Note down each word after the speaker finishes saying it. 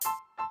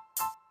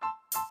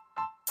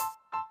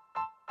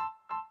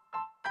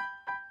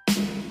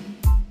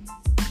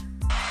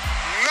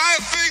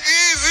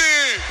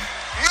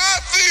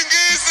fucking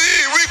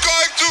easy. We're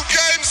going to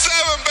Game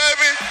 7,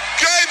 baby.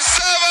 Game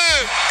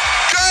 7.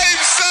 Game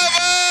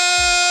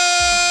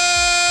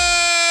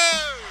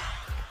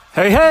 7.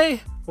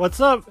 Hey, what's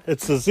up?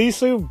 It's the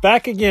Zissou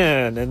back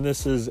again, and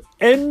this is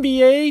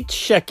NBA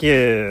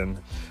Check-In.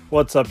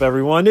 What's up,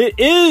 everyone? It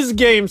is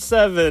Game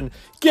 7.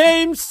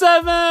 Game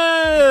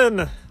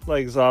 7!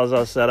 Like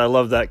Zaza said, I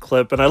love that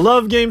clip, and I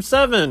love Game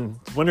 7.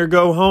 Winner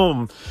go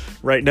home.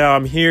 Right now,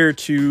 I'm here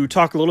to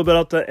talk a little bit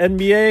about the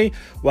NBA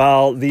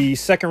while the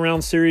second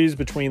round series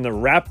between the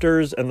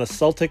Raptors and the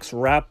Celtics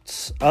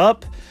wraps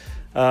up.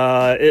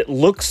 It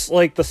looks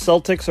like the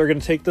Celtics are going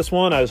to take this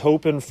one. I was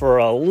hoping for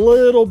a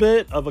little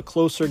bit of a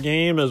closer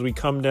game as we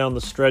come down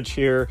the stretch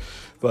here.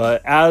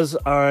 But as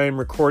I'm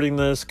recording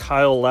this,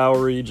 Kyle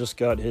Lowry just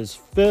got his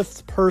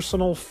 5th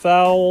personal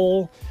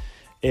foul.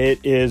 It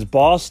is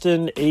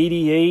Boston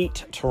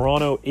 88,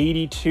 Toronto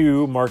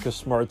 82. Marcus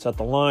Smart's at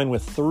the line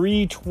with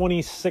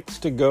 3:26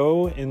 to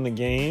go in the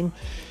game.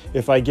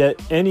 If I get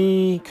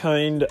any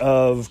kind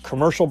of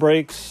commercial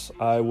breaks,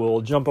 I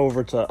will jump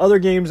over to other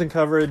games and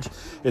coverage.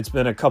 It's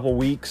been a couple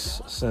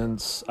weeks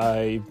since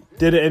I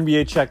did an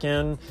NBA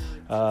check-in.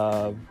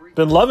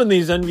 Been loving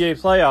these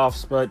NBA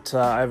playoffs, but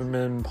I haven't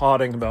been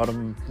podding about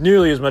them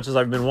nearly as much as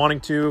I've been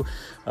wanting to.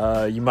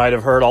 You might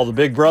have heard all the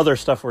Big Brother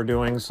stuff we're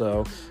doing,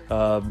 so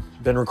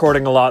been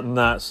recording a lot in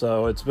that,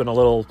 so it's been a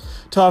little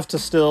tough to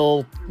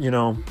still,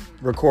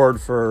 record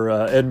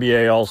for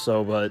NBA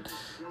also, but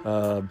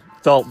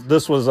felt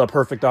this was a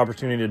perfect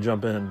opportunity to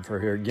jump in for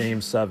here,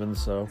 Game 7.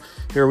 So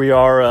here we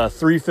are,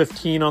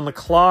 3:15 on the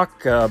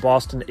clock,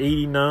 Boston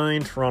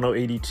 89, Toronto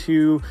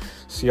 82.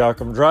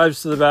 Siakam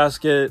drives to the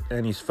basket,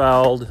 and he's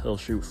fouled. He'll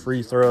shoot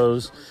free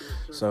throws.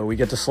 So we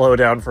get to slow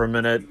down for a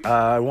minute.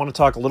 I want to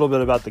talk a little bit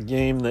about the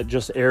game that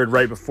just aired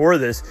right before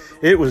this.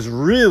 It was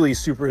really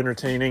super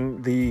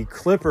entertaining. The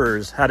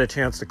Clippers had a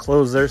chance to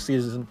close their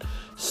series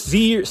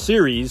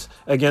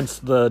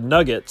against the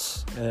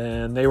Nuggets,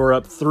 and they were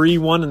up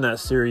 3-1 in that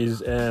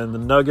series, and the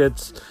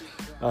Nuggets,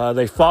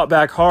 they fought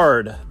back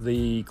hard.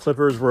 The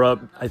Clippers were up,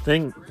 I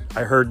think,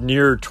 I heard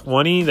near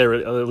 20. They were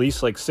at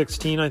least like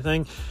 16, I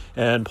think,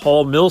 and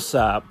Paul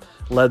Millsap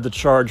led the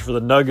charge for the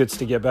Nuggets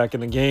to get back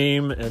in the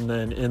game, and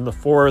then in the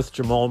fourth,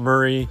 Jamal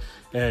Murray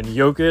and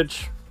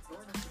Jokic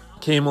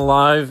came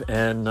alive,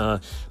 and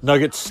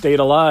Nuggets stayed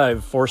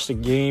alive, forced a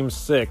Game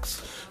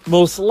 6.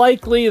 Most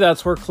likely,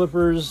 that's where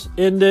Clippers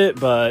end it,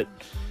 but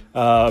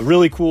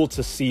really cool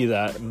to see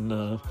that,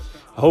 and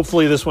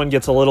hopefully this one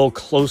gets a little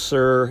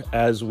closer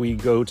as we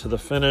go to the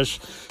finish.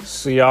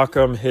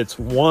 Siakam hits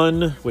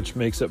 1, which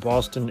makes it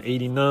Boston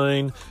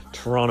 89,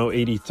 Toronto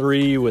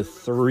 83 with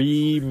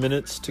 3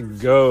 minutes to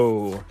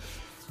go.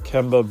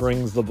 Kemba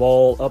brings the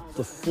ball up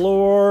the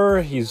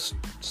floor. He's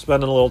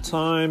spending a little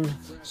time,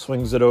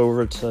 swings it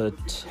over to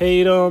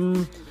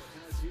Tatum.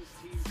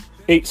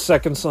 8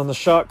 seconds on the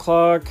shot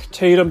clock.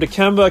 Tatum to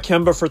Kemba.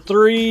 Kemba for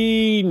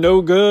 3.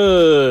 No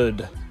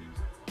good.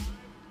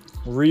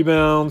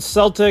 Rebound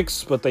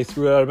Celtics, but they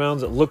threw it out of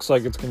bounds. It looks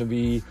like it's going to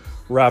be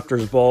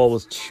Raptors ball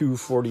with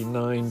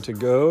 2:49 to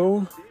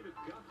go.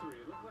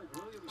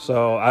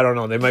 So, I don't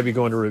know. They might be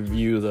going to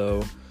review,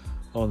 though,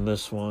 on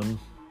this one.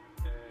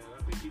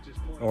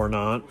 Or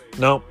not.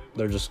 Nope.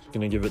 They're just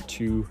going to give it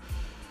to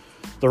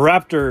the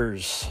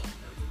Raptors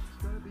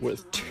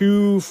with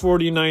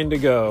 2:49 to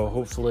go.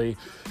 Hopefully,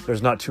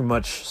 there's not too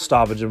much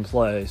stoppage in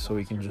play, so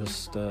we can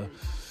just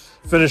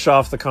finish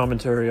off the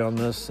commentary on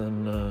this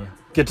and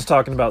get to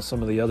talking about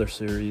some of the other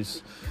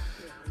series.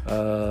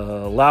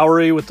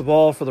 Lowry with the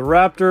ball for the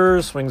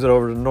Raptors. Swings it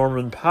over to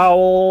Norman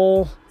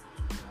Powell.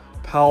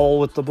 Powell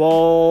with the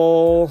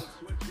ball.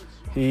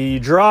 He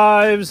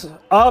drives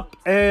up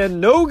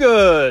and no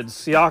good.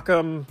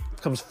 Siakam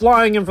comes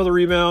flying in for the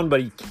rebound,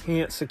 but he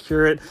can't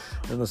secure it.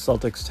 And the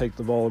Celtics take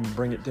the ball and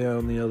bring it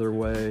down the other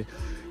way.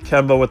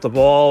 Kemba with the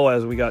ball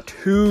as we got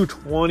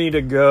 2:20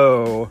 to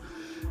go.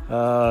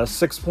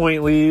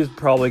 6-point lead,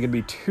 probably going to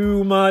be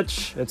too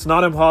much. It's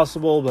not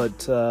impossible,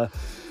 but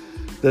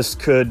this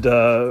could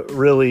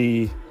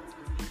really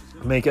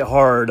make it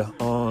hard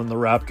on the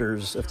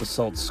Raptors if the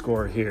Celtics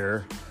score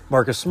here.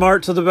 Marcus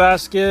Smart to the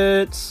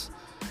basket,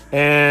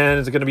 and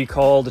it's going to be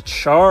called a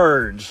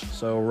charge.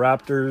 So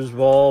Raptors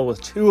ball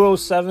with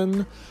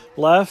 2:07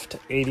 left,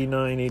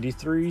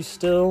 89-83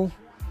 still.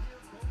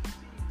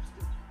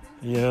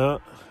 Yeah,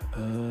 I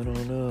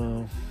don't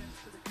know.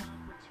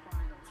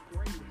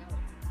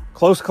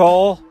 Close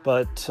call,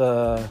 but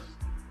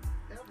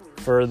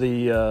for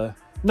the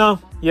no,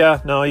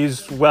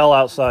 he's well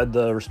outside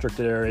the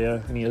restricted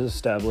area, and he is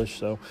established.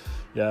 So,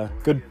 yeah,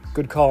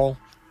 good call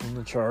on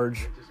the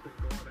charge.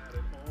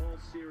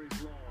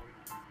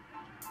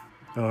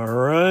 All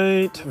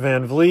right,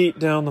 Van Vliet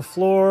down the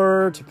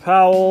floor to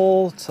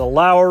Powell to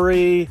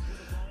Lowry.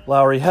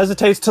 Lowry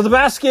hesitates to the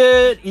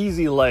basket,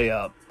 easy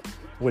layup,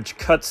 which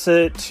cuts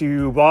it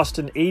to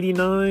Boston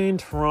 89,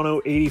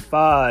 Toronto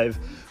 85.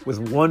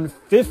 With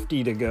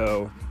 1:50 to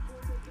go.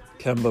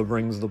 Kemba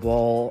brings the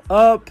ball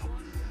up.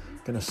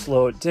 Gonna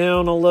slow it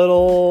down a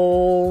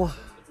little.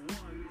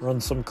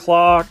 Run some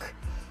clock.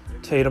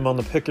 Tatum on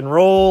the pick and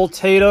roll.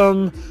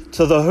 Tatum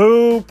to the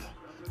hoop.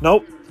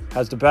 Nope.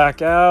 Has to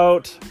back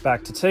out.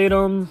 Back to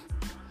Tatum.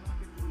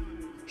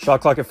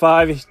 Shot clock at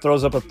 5. He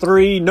throws up a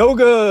 3. No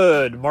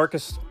good.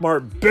 Marcus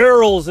Smart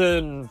barrels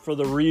in for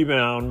the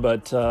rebound,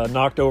 but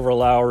knocked over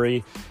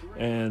Lowry.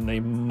 And they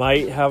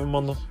might have him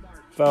on the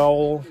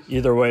foul.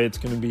 Either way, it's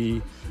going to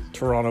be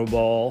Toronto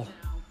ball.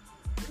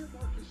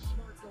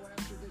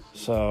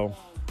 So,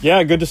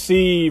 yeah, good to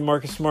see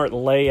Marcus Smart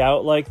lay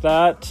out like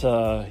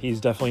that. He's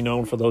definitely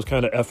known for those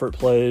kind of effort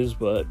plays,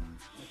 but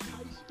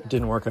it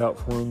didn't work out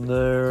for him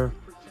there.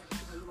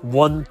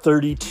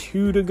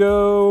 1:32 to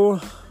go.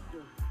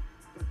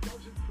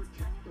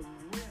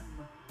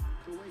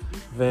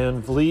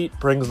 Van Vliet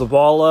brings the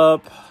ball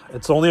up.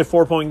 It's only a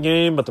 4-point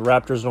game, but the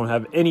Raptors don't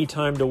have any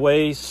time to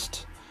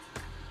waste.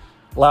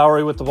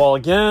 Lowry with the ball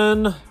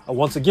again.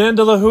 Once again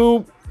to the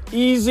hoop.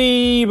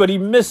 Easy, but he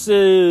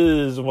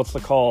misses. And what's the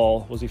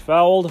call? Was he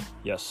fouled?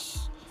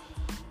 Yes.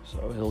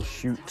 So he'll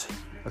shoot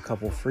a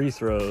couple free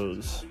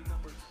throws.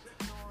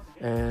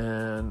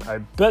 And I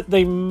bet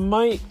they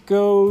might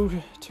go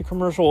to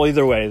commercial.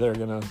 Either way, they're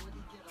gonna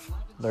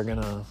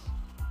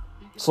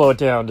slow it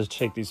down to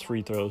take these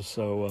free throws.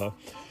 So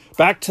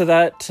back to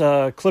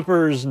that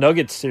Clippers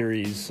Nuggets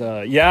series.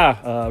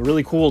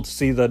 Really cool to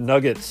see the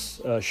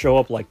Nuggets show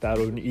up like that.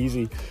 It would be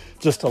easy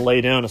just to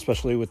lay down,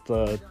 especially with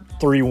the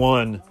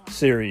 3-1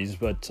 series.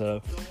 But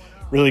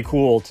really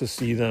cool to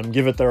see them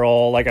give it their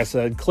all. Like I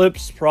said,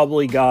 Clips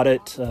probably got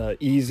it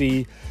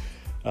easy.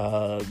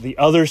 The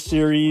other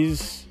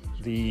series,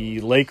 the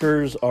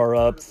Lakers are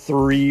up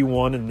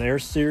 3-1 in their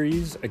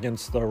series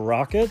against the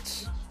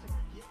Rockets.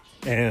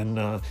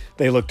 And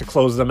they look to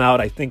close them out.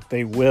 I think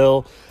they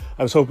will.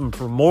 I was hoping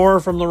for more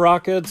from the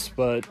Rockets,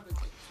 but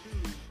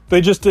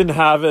they just didn't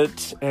have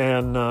it.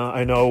 And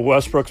I know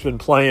Westbrook's been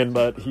playing,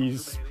 but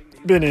he's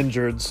been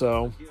injured.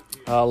 So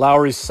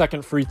Lowry's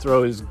second free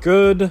throw is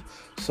good.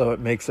 So it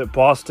makes it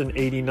Boston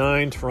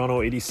 89,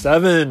 Toronto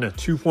 87.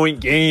 2-point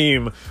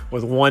game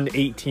with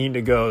 1:18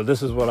 to go.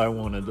 This is what I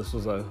wanted. This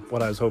was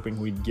what I was hoping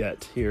we'd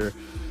get here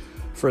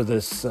for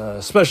this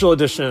special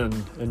edition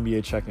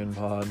NBA Check-In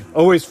Pod.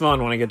 Always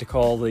fun when I get to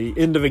call the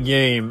end of a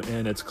game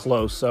and it's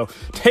close. So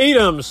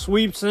Tatum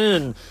sweeps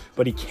in,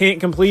 but he can't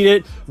complete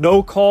it.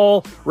 No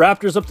call.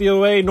 Raptors up the other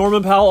way.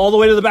 Norman Powell all the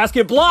way to the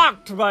basket.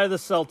 Blocked by the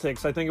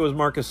Celtics. I think it was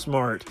Marcus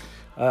Smart.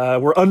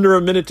 We're under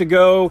a minute to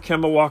go.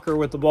 Kemba Walker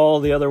with the ball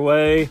the other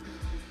way.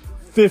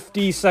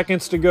 50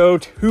 seconds to go.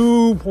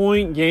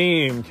 2-point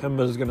game.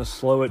 Kemba's going to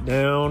slow it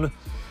down.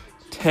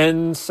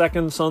 10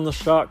 seconds on the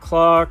shot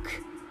clock.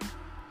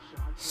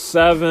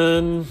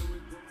 7,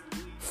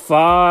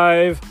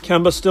 5,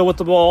 Kemba still with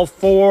the ball.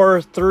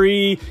 4,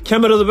 3,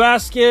 Kemba to the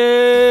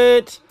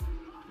basket.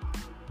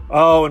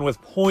 Oh, and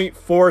with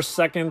 0.4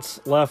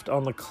 seconds left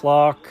on the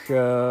clock,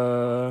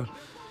 there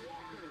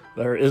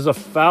is a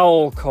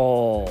foul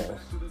call.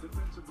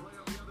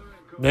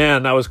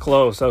 Man, that was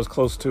close. That was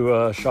close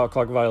to a shot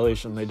clock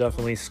violation. They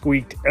definitely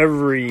squeaked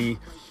every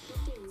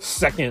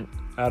second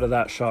out of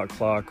that shot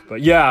clock.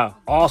 But yeah,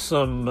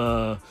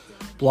 awesome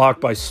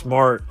block by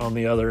Smart on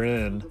the other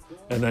end.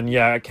 And then,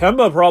 yeah,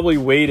 Kemba probably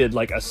waited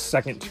like a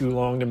second too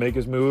long to make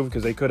his move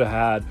because they could have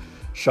had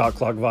shot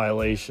clock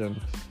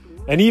violation.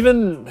 And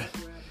even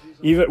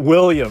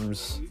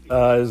Williams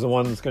is the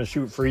one that's going to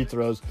shoot free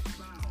throws.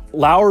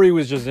 Lowry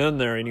was just in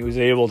there, and he was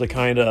able to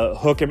kind of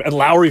hook him. And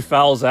Lowry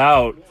fouls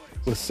out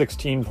with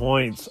 16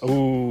 points.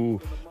 Ooh,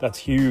 that's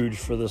huge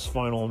for this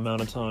final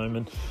amount of time.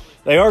 And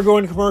they are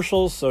going to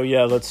commercials, so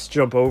yeah, let's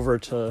jump over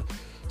to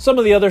some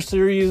of the other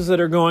series that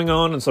are going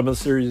on and some of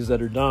the series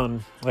that are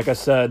done. Like I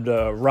said,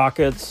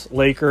 Rockets,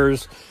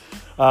 Lakers,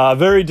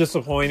 very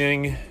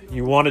disappointing.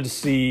 You wanted to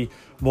see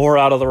more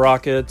out of the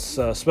Rockets,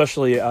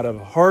 especially out of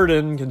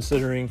Harden,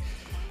 considering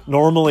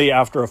normally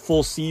after a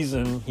full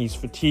season, he's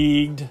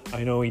fatigued.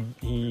 I know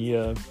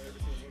he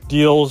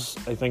deals,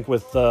 I think,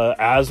 with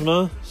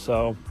asthma.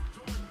 So,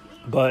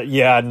 but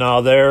yeah,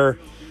 no, their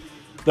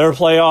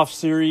playoff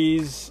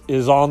series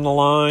is on the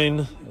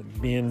line,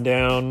 being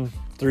down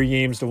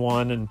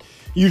 3-1, and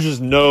you just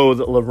know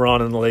that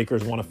LeBron and the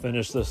Lakers want to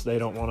finish this. They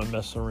don't want to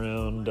mess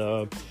around.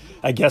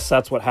 I guess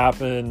that's what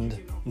happened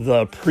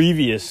the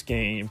previous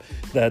game,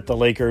 that the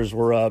Lakers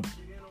were up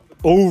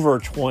over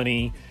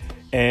 20,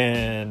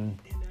 and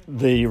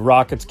the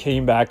Rockets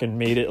came back and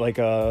made it like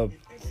a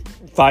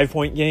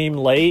 5-point game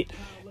late.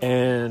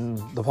 And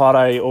the pod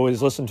I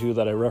always listen to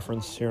that I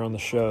reference here on the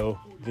show,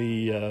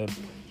 the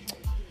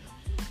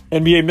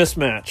NBA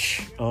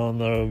Mismatch on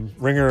the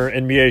Ringer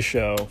NBA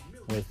show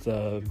with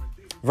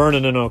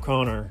Vernon and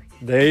O'Connor,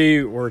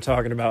 they were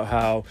talking about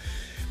how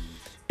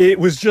it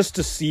was just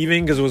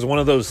deceiving because it was one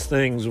of those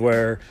things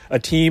where a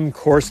team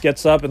course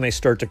gets up and they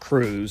start to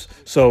cruise.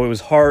 So it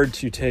was hard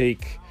to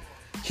take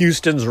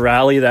Houston's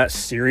rally that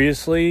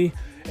seriously.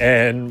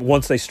 And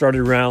once they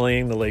started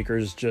rallying, the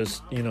Lakers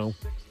just,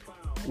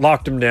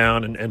 locked them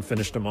down and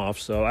finished them off.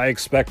 So I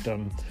expect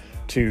them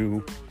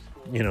to,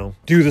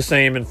 do the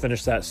same and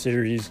finish that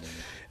series.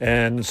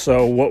 And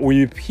so what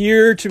we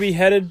appear to be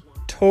headed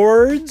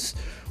towards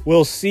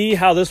we'll see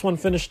how this one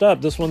finished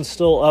up. This one's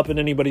still up in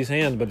anybody's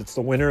hand, but it's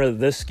the winner of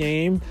this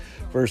game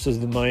versus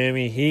the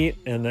Miami Heat.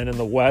 And then in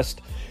the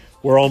West,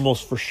 we're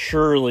almost for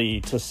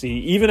surely to see,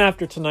 even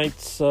after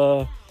tonight's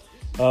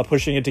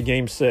pushing it to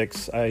Game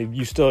 6,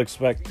 you still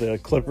expect the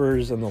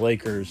Clippers and the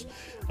Lakers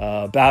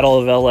Battle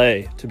of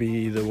LA to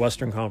be the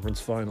Western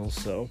Conference Finals.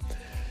 So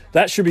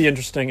that should be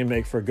interesting and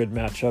make for a good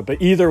matchup.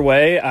 But either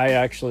way, I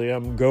actually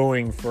am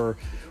going for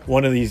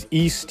one of these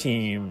East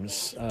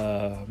teams,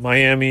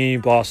 Miami,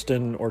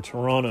 Boston, or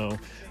Toronto.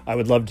 I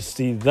would love to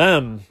see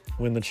them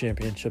win the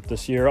championship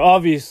this year.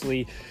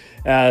 Obviously,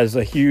 as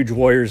a huge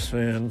Warriors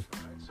fan,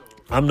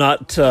 I'm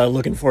not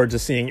looking forward to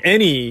seeing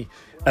any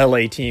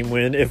LA team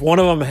win. If one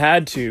of them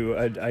had to,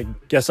 I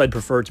guess I'd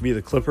prefer it to be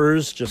the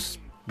Clippers, just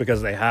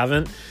because they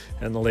haven't,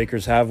 and the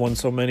Lakers have won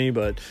so many.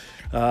 But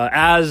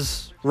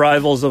as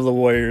rivals of the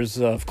Warriors,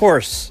 of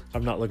course,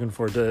 I'm not looking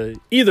forward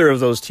to either of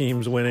those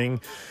teams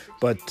winning.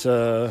 But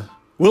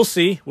we'll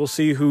see. We'll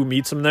see who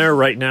meets them there.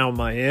 Right now,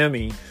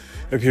 Miami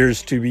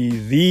appears to be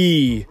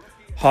the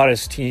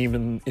hottest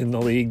team in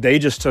the league. They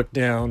just took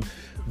down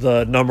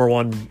the number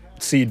one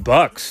seed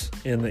Bucks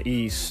in the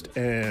East,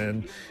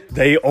 and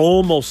they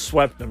almost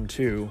swept them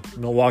too.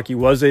 Milwaukee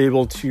was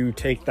able to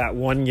take that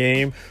one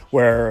game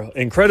where,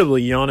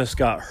 incredibly, Giannis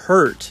got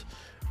hurt,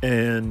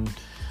 and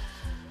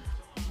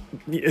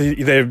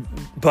the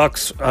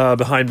Bucks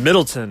behind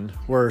Middleton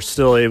were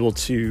still able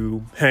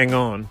to hang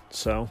on.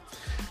 So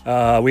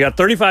we got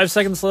 35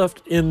 seconds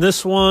left in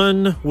this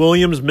one.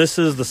 Williams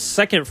misses the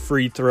second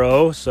free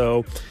throw,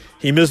 so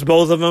he missed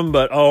both of them,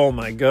 but oh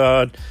my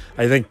God,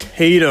 I think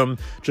Tatum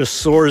just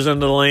soars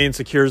into the lane,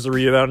 secures the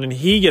rebound, and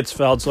he gets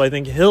fouled, so I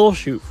think he'll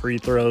shoot free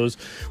throws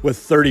with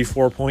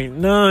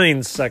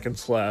 34.9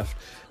 seconds left.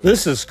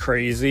 This is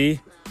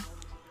crazy.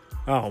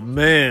 Oh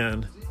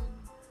man.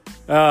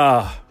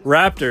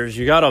 Raptors,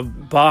 you gotta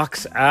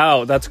box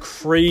out. That's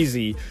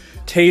crazy.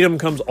 Tatum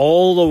comes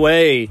all the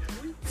way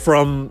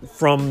from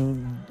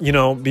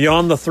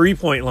beyond the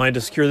three-point line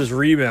to secure this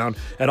rebound,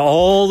 and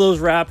all those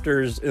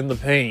Raptors in the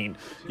paint.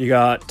 You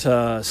got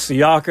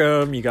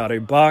Siakam, you got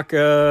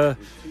Ibaka.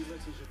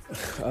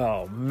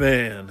 Oh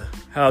man,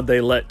 how'd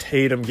they let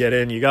Tatum get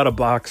in? You got to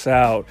box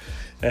out.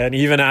 And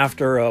even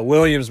after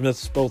Williams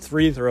missed both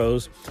free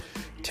throws,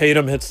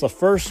 Tatum hits the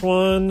first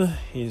one.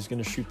 He's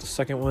going to shoot the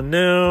second one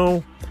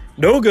now.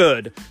 No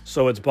good.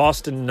 So it's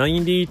Boston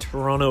 90,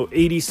 Toronto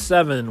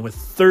 87 with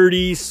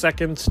 30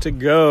 seconds to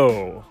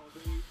go.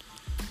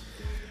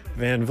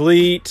 Van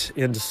Vliet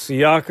into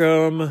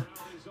Siakam.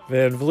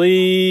 Van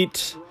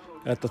Vliet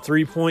at the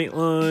three-point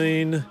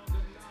line.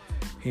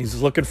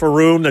 He's looking for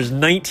room. There's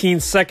 19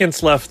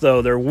 seconds left,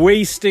 though. They're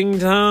wasting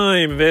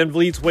time. Van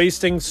Vliet's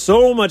wasting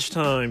so much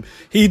time.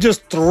 He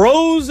just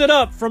throws it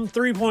up from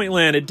three-point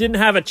land. It didn't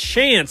have a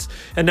chance.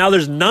 And now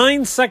there's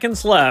 9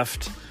 seconds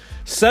left.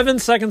 7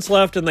 seconds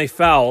left, and they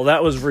foul.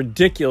 That was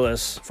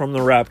ridiculous from the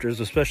Raptors,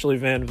 especially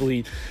Van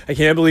Vliet. I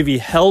can't believe he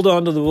held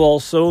onto the ball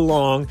so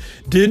long,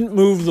 didn't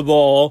move the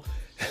ball,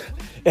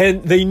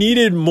 and they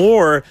needed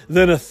more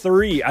than a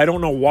three. I don't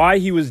know why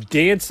he was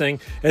dancing,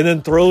 and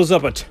then throws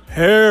up a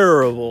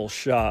terrible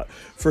shot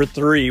for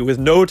three with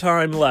no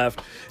time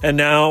left. And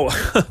now,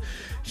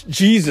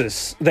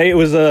 Jesus, it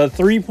was a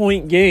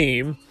three-point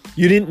game.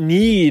 You didn't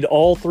need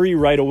all three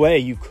right away.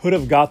 You could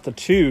have got the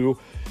two.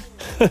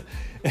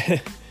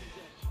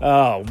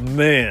 Oh,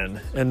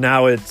 man. And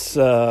now it's,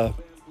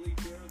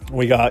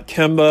 we got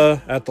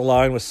Kemba at the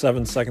line with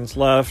 7 seconds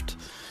left.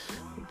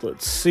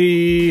 Let's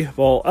see.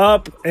 Ball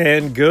up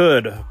and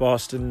good.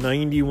 Boston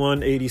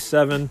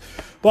 91-87.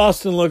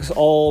 Boston looks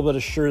all but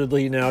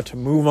assuredly now to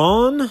move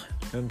on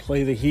and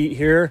play the Heat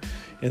here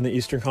in the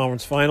Eastern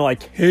Conference Final. I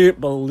can't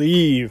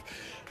believe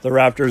the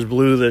Raptors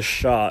blew this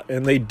shot,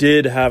 and they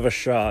did have a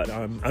shot.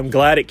 I'm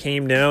glad it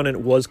came down and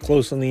it was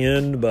close in the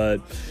end,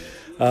 but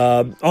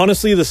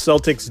honestly, the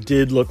Celtics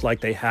did look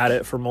like they had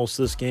it for most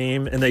of this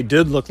game, and they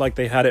did look like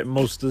they had it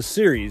most of the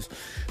series.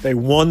 They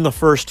won the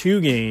first 2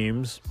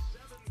 games,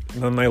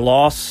 and then they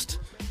lost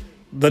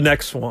the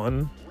next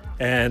one,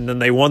 and then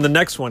they won the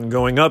next one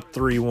going up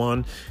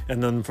 3-1,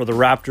 and then for the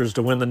Raptors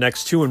to win the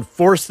next 2 and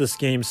force this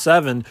Game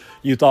 7,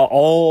 you thought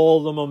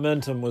all the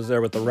momentum was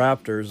there with the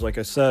Raptors. Like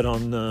I said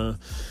on the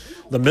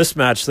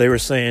mismatch, they were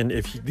saying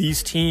if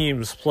these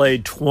teams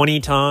played 20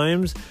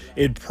 times,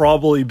 it'd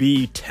probably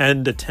be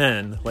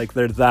 10-10. Like,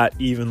 they're that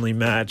evenly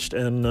matched.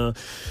 And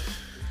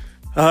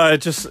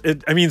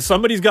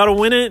somebody's got to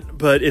win it,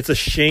 but it's a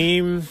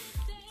shame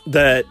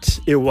that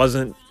it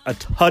wasn't a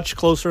touch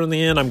closer in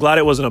the end. I'm glad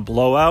it wasn't a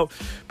blowout,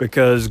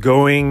 because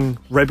going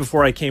right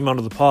before I came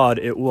onto the pod,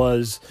 it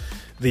was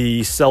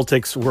the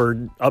Celtics were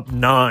up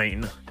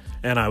 9.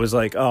 And I was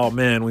like, oh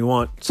man, we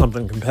want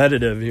something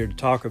competitive here to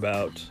talk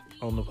about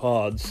on the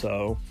pod.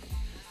 So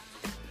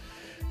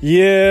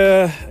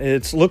yeah,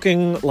 it's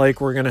looking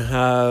like we're gonna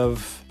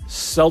have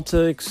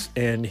Celtics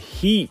and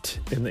Heat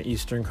in the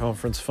Eastern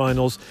Conference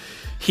Finals.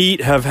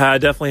 Heat have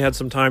definitely had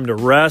some time to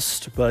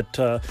rest, but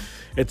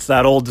it's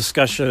that old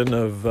discussion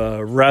of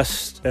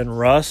rest and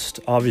rust.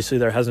 Obviously,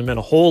 there hasn't been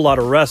a whole lot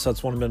of rest.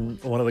 That's one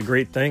of the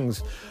great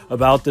things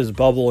about this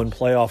bubble and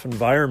playoff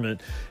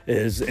environment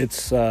is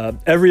it's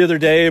every other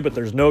day, but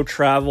there's no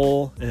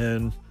travel,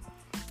 and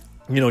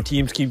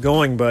teams keep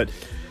going. But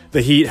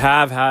the Heat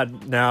have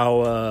had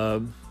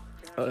now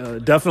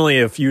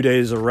definitely a few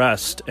days of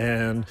rest,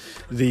 and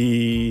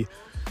the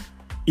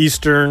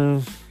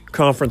Eastern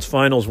Conference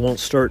Finals won't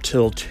start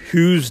till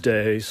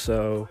Tuesday,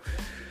 so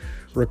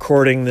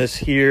recording this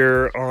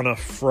here on a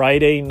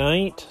Friday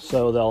night,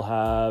 so they'll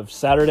have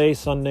Saturday,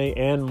 Sunday,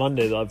 and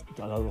Monday. They'll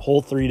have a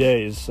whole 3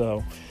 days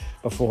so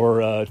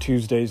before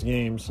Tuesday's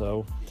game.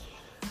 So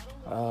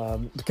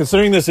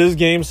considering this is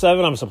Game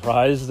 7, I'm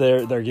surprised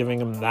they're giving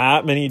them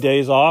that many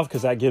days off,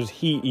 because that gives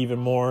Heat even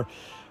more.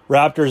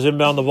 Raptors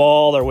inbound the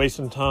ball, they're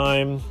wasting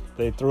time.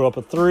 They threw up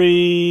a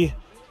 3.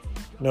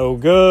 No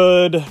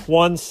good.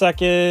 1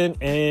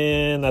 second,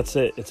 and that's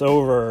it. It's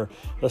over.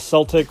 The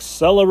Celtics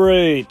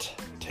celebrate.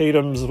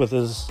 Tatum's with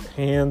his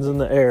hands in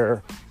the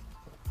air.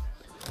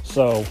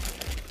 So,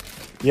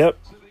 yep.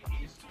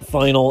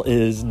 Final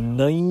is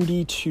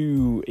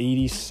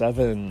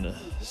 92-87.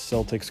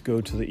 Celtics go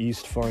to the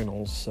East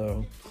Finals.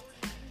 So,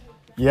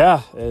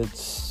 yeah,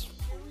 it's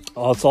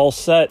all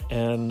set,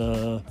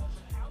 and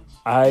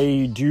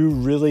I do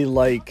really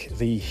like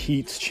the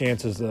Heat's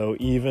chances, though.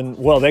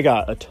 They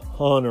got a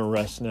ton of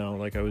rest now,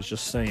 like I was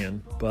just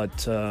saying.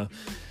 But,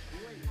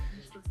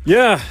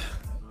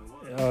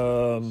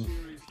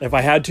 if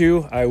I had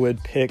to, I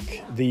would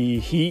pick the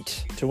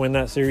Heat to win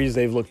that series.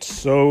 They've looked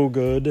so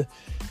good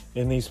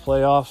in these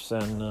playoffs,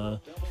 and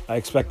I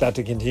expect that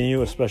to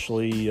continue,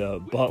 especially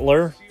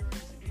Butler.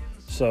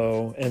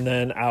 So, and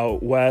then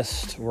out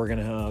west, we're going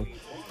to have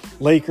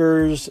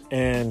Lakers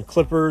and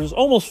Clippers,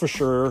 almost for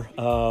sure.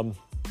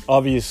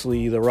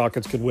 Obviously, the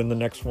Rockets could win the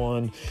next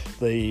one.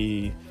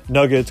 The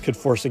Nuggets could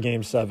force a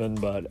Game 7,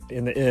 but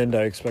in the end,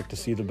 I expect to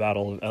see the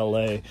Battle of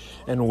LA,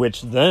 in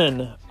which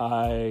then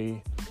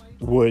I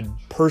would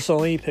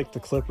personally pick the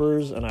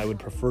Clippers, and I would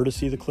prefer to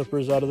see the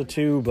Clippers out of the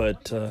two,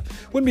 but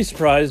wouldn't be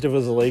surprised if it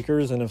was the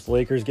Lakers. And if the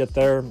Lakers get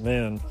there,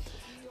 man,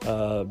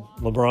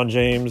 LeBron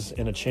James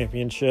in a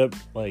championship,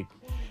 like,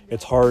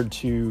 it's hard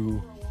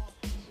to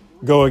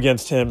go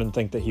against him and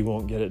think that he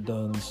won't get it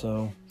done.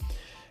 So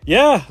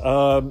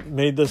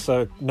made this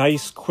a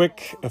nice,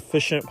 quick,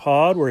 efficient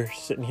pod. We're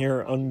sitting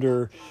here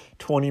under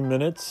 20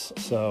 minutes.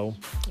 So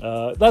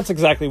that's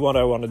exactly what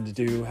I wanted to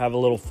do. Have a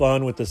little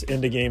fun with this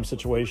end-of-game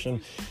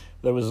situation.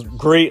 That was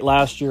great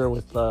last year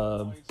with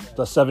the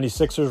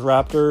 76ers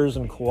Raptors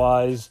and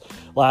Kawhi's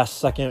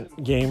last-second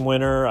game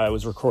winner. I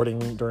was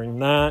recording during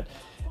that.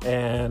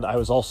 And I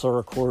was also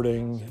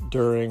recording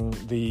during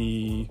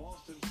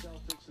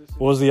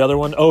what was the other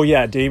one? Oh,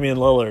 yeah, Damian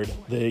Lillard,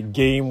 the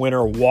game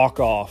winner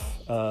walk-off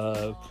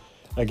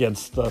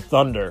against the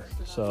Thunder.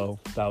 So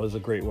that was a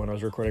great one I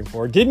was recording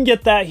for. Didn't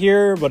get that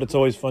here, but it's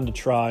always fun to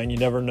try, and you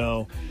never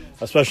know,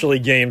 especially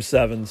Game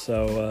 7.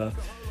 So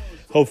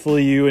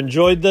hopefully you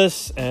enjoyed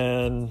this,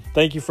 and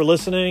thank you for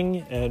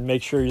listening, and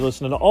make sure you're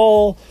listening to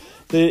all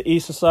the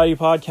East Society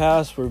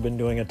podcast. We've been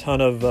doing a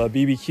ton of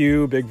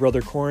BBQ, Big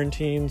Brother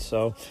Quarantine.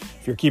 So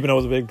if you're keeping up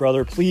with Big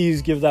Brother,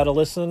 please give that a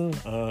listen.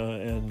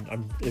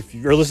 If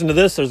you're listening to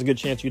this, there's a good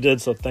chance you did.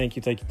 So thank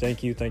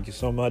you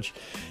so much.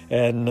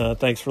 And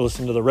thanks for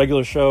listening to the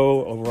regular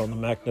show over on the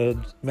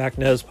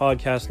MacNez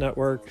Podcast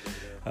Network.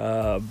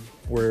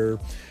 We're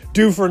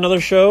due for another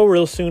show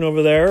real soon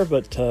over there,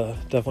 but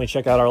definitely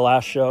check out our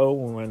last show.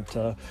 We went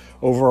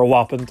over a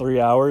whopping 3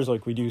 hours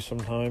like we do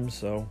sometimes,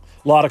 so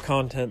a lot of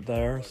content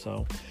there.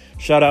 So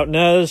shout out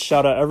Nez,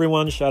 shout out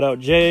everyone, shout out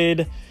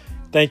Jade.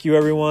 Thank you,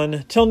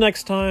 everyone. Till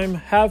next time,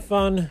 have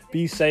fun,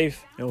 be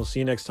safe, and we'll see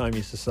you next time,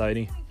 East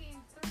Society.